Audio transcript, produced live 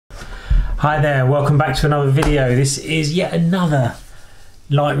Hi there, welcome back to another video. This is yet another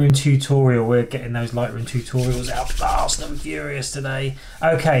Lightroom tutorial. We're getting those Lightroom tutorials out fast and furious today.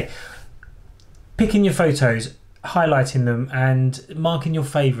 Okay, picking your photos, highlighting them and marking your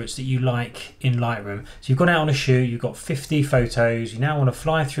favorites that you like in Lightroom. So you've gone out on a shoot, you've got 50 photos, you now want to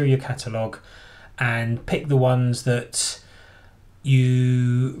fly through your catalogue and pick the ones that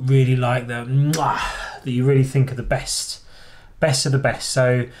you really like, that you really think are the best of the best.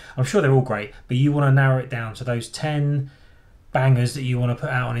 So I'm sure they're all great, but you want to narrow it down to those 10 bangers that you want to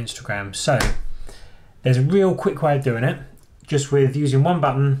put out on Instagram. So there's a real quick way of doing it, just with using one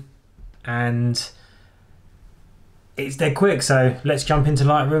button, and it's dead quick. So let's jump into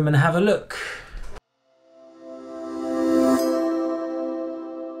Lightroom and have a look.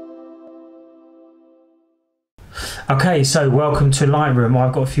 Okay, so welcome to Lightroom.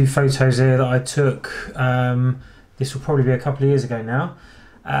 I've got a few photos here that I took. This will probably be a couple of years ago now.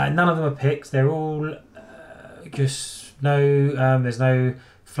 None of them are picked. They're all just there's no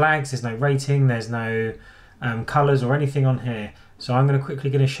flags, there's no rating, there's no colours or anything on here. So I'm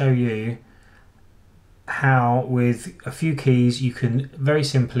quickly going to show you how, with a few keys, you can very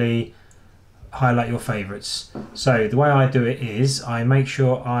simply highlight your favourites. So the way I do it is I make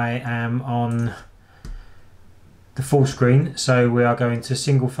sure I am on the full screen. So we are going to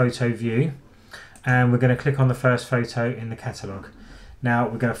single photo view, and we're going to click on the first photo in the catalogue. Now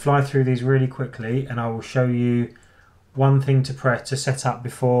we're going to fly through these really quickly, and I will show you one thing to press to set up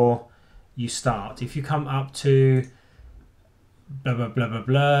before you start. If you come up to blah blah blah blah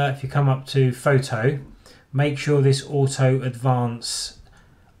blah, if you come up to photo, make sure this auto advance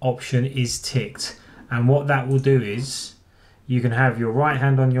option is ticked, and what that will do is you can have your right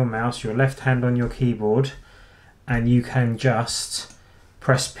hand on your mouse, your left hand on your keyboard, and you can just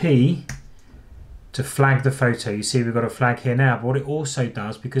press P to flag the photo. You see we've got a flag here now, but what it also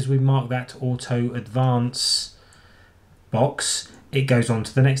does, because we mark that auto advance box, it goes on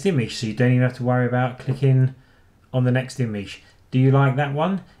to the next image, so you don't even have to worry about clicking on the next image. Do you like that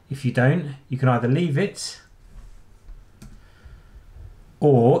one? If you don't, you can either leave it,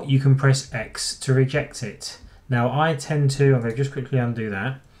 or you can press X to reject it. Now I tend to, I'm going to just quickly undo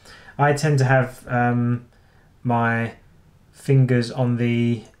that, I tend to have my fingers on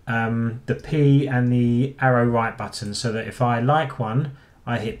the P and the arrow right button, so that if I like one,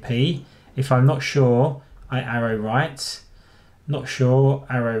 I hit P. If I'm not sure, I arrow right. Not sure,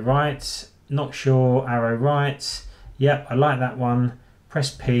 arrow right. Not sure, arrow right. Yep, I like that one.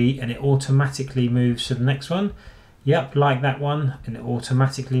 Press P and it automatically moves to the next one. Yep, like that one, and it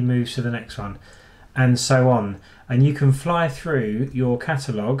automatically moves to the next one, and so on. And you can fly through your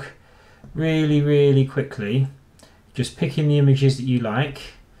catalogue really quickly, just picking the images that you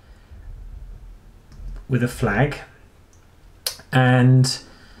like with a flag, and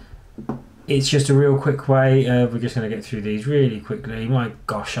it's just a real quick way. We're just going to get through these really quickly. My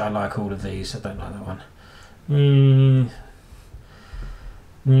gosh, I like all of these. I don't like that one.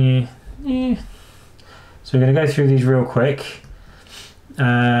 So we're going to go through these real quick.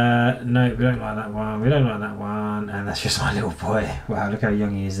 No, we don't like that one. We don't like that one. And that's just my little boy. Wow, look how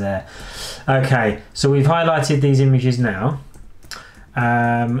young he is there. Okay, so we've highlighted these images now.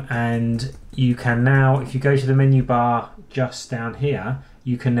 And you can now, if you go to the menu bar just down here,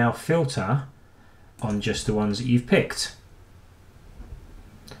 you can now filter on just the ones that you've picked,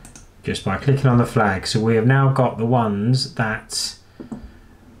 just by clicking on the flag. So we have now got the ones that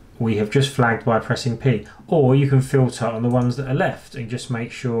we have just flagged by pressing P, or you can filter on the ones that are left and just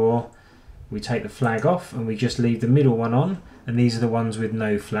make sure we take the flag off and we just leave the middle one on, and these are the ones with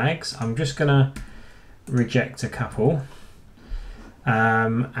no flags. I'm just gonna reject a couple.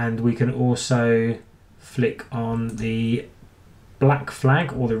 And we can also flick on the black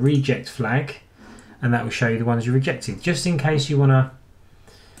flag or the reject flag, and that will show you the ones you rejected, just in case you want to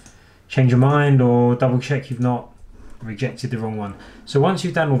change your mind or double check you've not rejected the wrong one. So once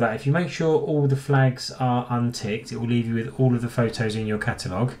you've done all that, if you make sure all the flags are unticked, it will leave you with all of the photos in your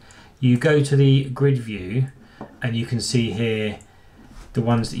catalogue. You go to the grid view and you can see here the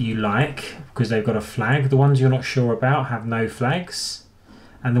ones that you like because they've got a flag. The ones you're not sure about have no flags,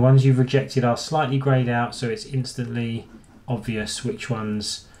 and the ones you've rejected are slightly greyed out, so it's instantly obvious which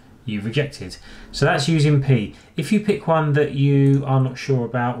ones you've rejected. So that's using P. If you pick one that you are not sure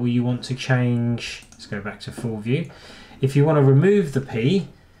about or you want to change, let's go back to full view. If you want to remove the P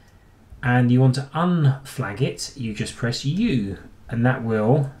and you want to unflag it, you just press U and that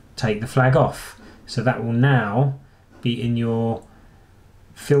will take the flag off. So that will now be in your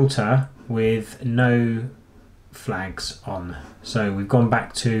filter with no flags on. So we've gone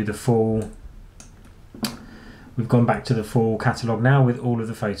back to the full we've gone back to the full catalogue now with all of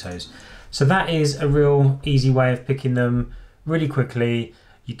the photos. So that is a real easy way of picking them really quickly.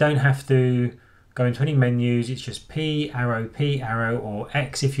 You don't have to go into any menus. It's just P arrow, or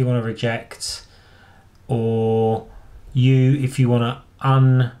X if you want to reject, or U if you want to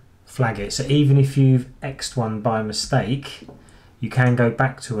unflag it. So even if you've X'd one by mistake, you can go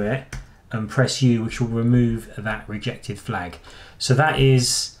back to it and press U, which will remove that rejected flag. So that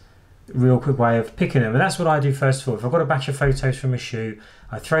is a real quick way of picking them, and that's what I do first of all. If I've got a batch of photos from a shoot,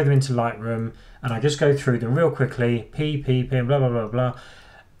 I throw them into Lightroom and I just go through them real quickly, P, and blah, blah, blah, blah,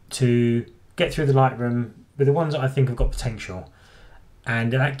 to get through the Lightroom with the ones that I think have got potential.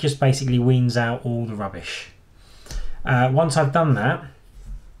 And that just basically weans out all the rubbish. Once I've done that,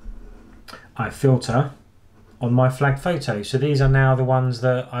 I filter on my flagged photos. So these are now the ones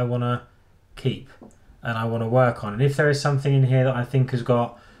that I want to keep and I want to work on. And if there is something in here that I think has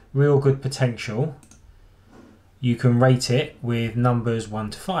got real good potential, you can rate it with numbers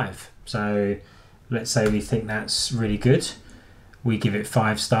 1 to 5. So let's say we think that's really good. We give it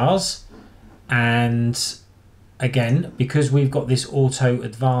 5 stars. And again, because we've got this auto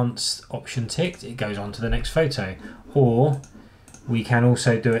advanced option ticked, it goes on to the next photo. Or we can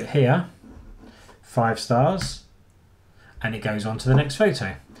also do it here, 5 stars, and it goes on to the next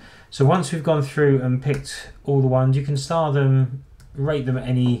photo. So once we've gone through and picked all the ones, you can star them, rate them at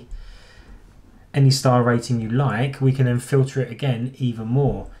any star rating you like. We can then filter it again even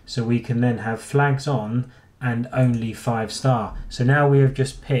more. So we can then have flags on and only 5 star. So now we have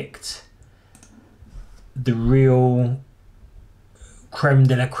just picked the real creme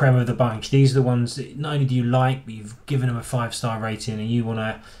de la creme of the bunch. These are the ones that not only do you like, but you've given them a 5-star rating and you want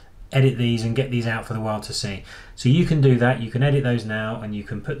to edit these and get these out for the world to see. So you can do that. You can edit those now and you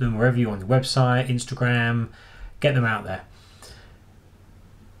can put them wherever you want, your website, Instagram, get them out there.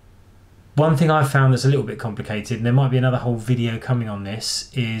 One thing I've found that's a little bit complicated, and there might be another whole video coming on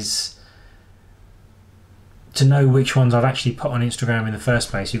this, is to know which ones I've actually put on Instagram in the first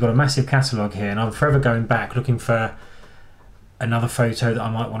place. You've got a massive catalogue here and I'm forever going back looking for another photo that I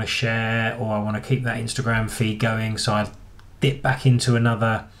might want to share, or I want to keep that Instagram feed going, so I dip back into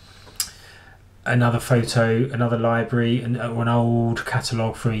another photo, another library, or an old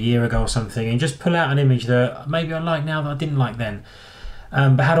catalogue from a year ago or something, and just pull out an image that maybe I like now that I didn't like then.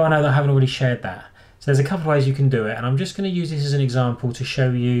 But how do I know that I haven't already shared that? So there's a couple of ways you can do it, and I'm just going to use this as an example to show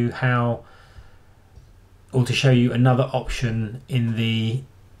you how, or to show you another option in the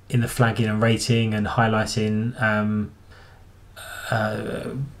flagging and rating and highlighting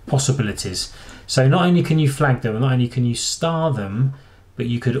possibilities. So not only can you flag them, not only can you star them, but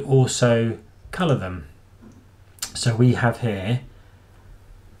you could also color them. So we have here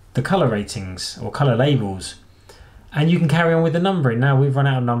the color ratings or color labels, and you can carry on with the numbering. Now we've run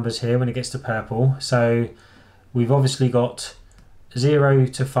out of numbers here when it gets to purple, so we've obviously got 0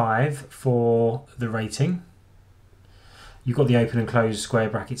 to 5 for the rating. You've got the open and close square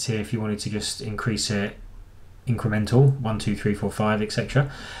brackets here if you wanted to just increase it incremental, 1, 2, 3, 4, 5,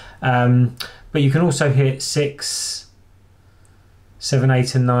 etc. But you can also hit 6, 7,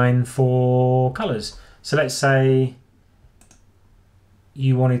 8 and 9 for colours. So let's say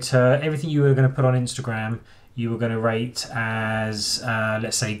you wanted to, everything you were going to put on Instagram you were going to rate as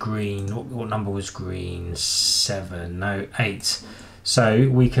let's say green. What number was green? 7, no, 8. So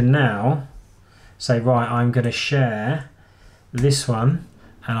we can now say, right, I'm going to share this one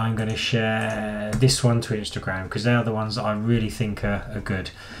and I'm going to share this one to Instagram because they're the ones that I really think are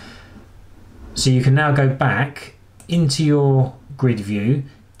good. So you can now go back into your grid view,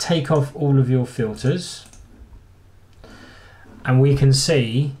 take off all of your filters, and we can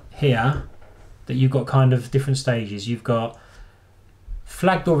see here that you've got kind of different stages. You've got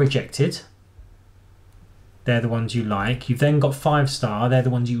flagged or rejected, they're the ones you like. You've then got 5-star, they're the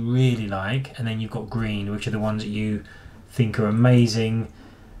ones you really like, and then you've got green, which are the ones that you think are amazing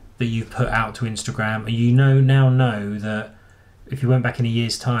that you put out to Instagram. And you now know that if you went back in a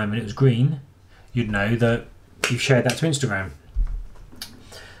year's time and it was green, you'd know that you've shared that to Instagram.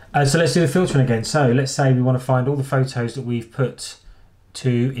 So let's do the filtering again. So let's say we want to find all the photos that we've put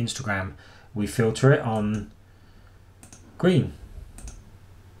to Instagram. We filter it on green.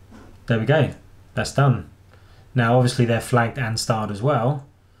 There we go, that's done. Now obviously they're flagged and starred as well,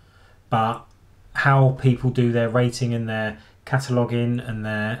 but how people do their rating and their cataloguing and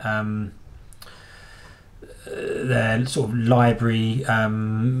their sort of library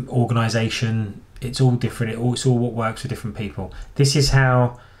organisation, it's all different. It's all what works for different people. This is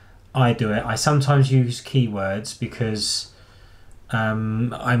how I do it. I sometimes use keywords because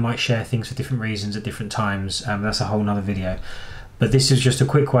I might share things for different reasons at different times. That's a whole nother video. But this is just a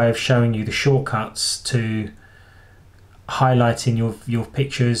quick way of showing you the shortcuts to highlighting your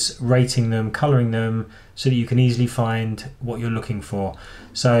pictures, rating them, colouring them, so that you can easily find what you're looking for.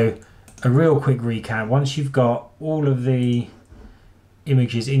 So a real quick recap: once you've got all of the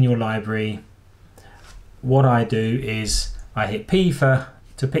images in your library, what I do is I hit P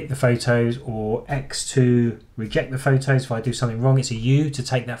to pick the photos, or X to reject the photos. If I do something wrong, it's a U to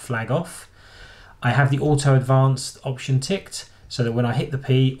take that flag off. I have the auto advanced option ticked, so that when I hit the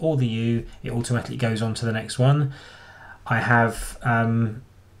P or the U, it automatically goes on to the next one. I have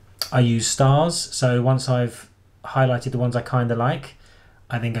I use stars, so once I've highlighted the ones I kind of like,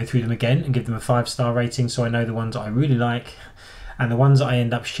 I then go through them again and give them a 5-star rating, so I know the ones that I really like, and the ones that I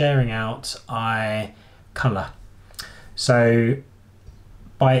end up sharing out, I colour. So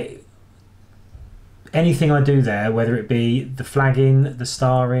by anything I do there, whether it be the flagging, the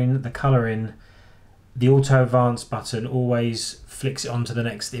starring, the colouring, the auto advance button always flicks it onto the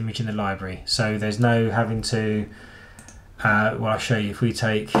next image in the library. So there's no having to, well, I'll show you. If we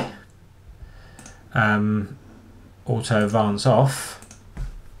take auto advance off,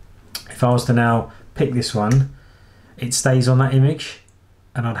 if I was to now pick this one, it stays on that image,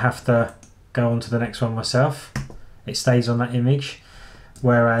 and I'd have to go on to the next one myself. It stays on that image.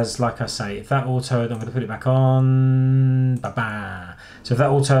 Whereas, like I say, if that auto, I'm going to put it back on, ba-ba. So if that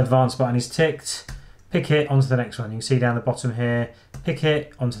auto advance button is ticked, pick it onto the next one. You can see down the bottom here, pick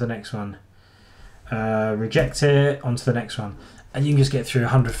it onto the next one, reject it onto the next one, and you can just get through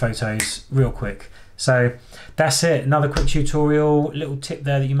 100 photos real quick. So that's it. Another quick tutorial, little tip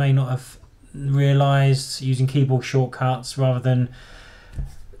there that you may not have realized, using keyboard shortcuts rather than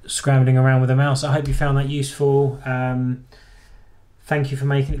scrambling around with a mouse. I hope you found that useful. Thank you for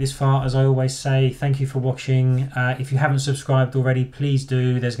making it this far. As I always say, thank you for watching. If you haven't subscribed already, please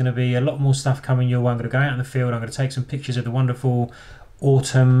do. There's going to be a lot more stuff coming your way. I'm going to go out in the field. I'm going to take some pictures of the wonderful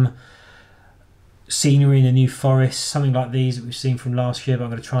autumn scenery in the New Forest, something like these that we've seen from last year, but I'm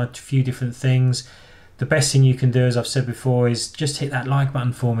going to try a few different things. The best thing you can do, as I've said before, is just hit that like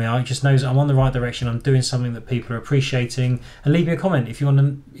button for me. It just knows that I'm on the right direction. I'm doing something that people are appreciating. And leave me a comment if you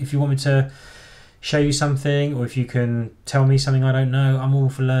want me to show you something, or if you can tell me something I don't know. I'm all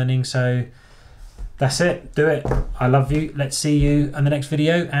for learning. So that's it. Do it. I love you. Let's see you in the next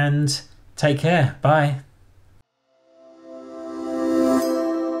video, and take care. Bye.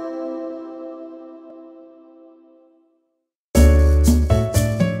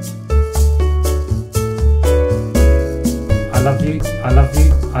 I love you, I love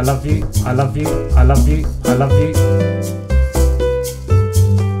you, I love you, I love you, I love you, I love you.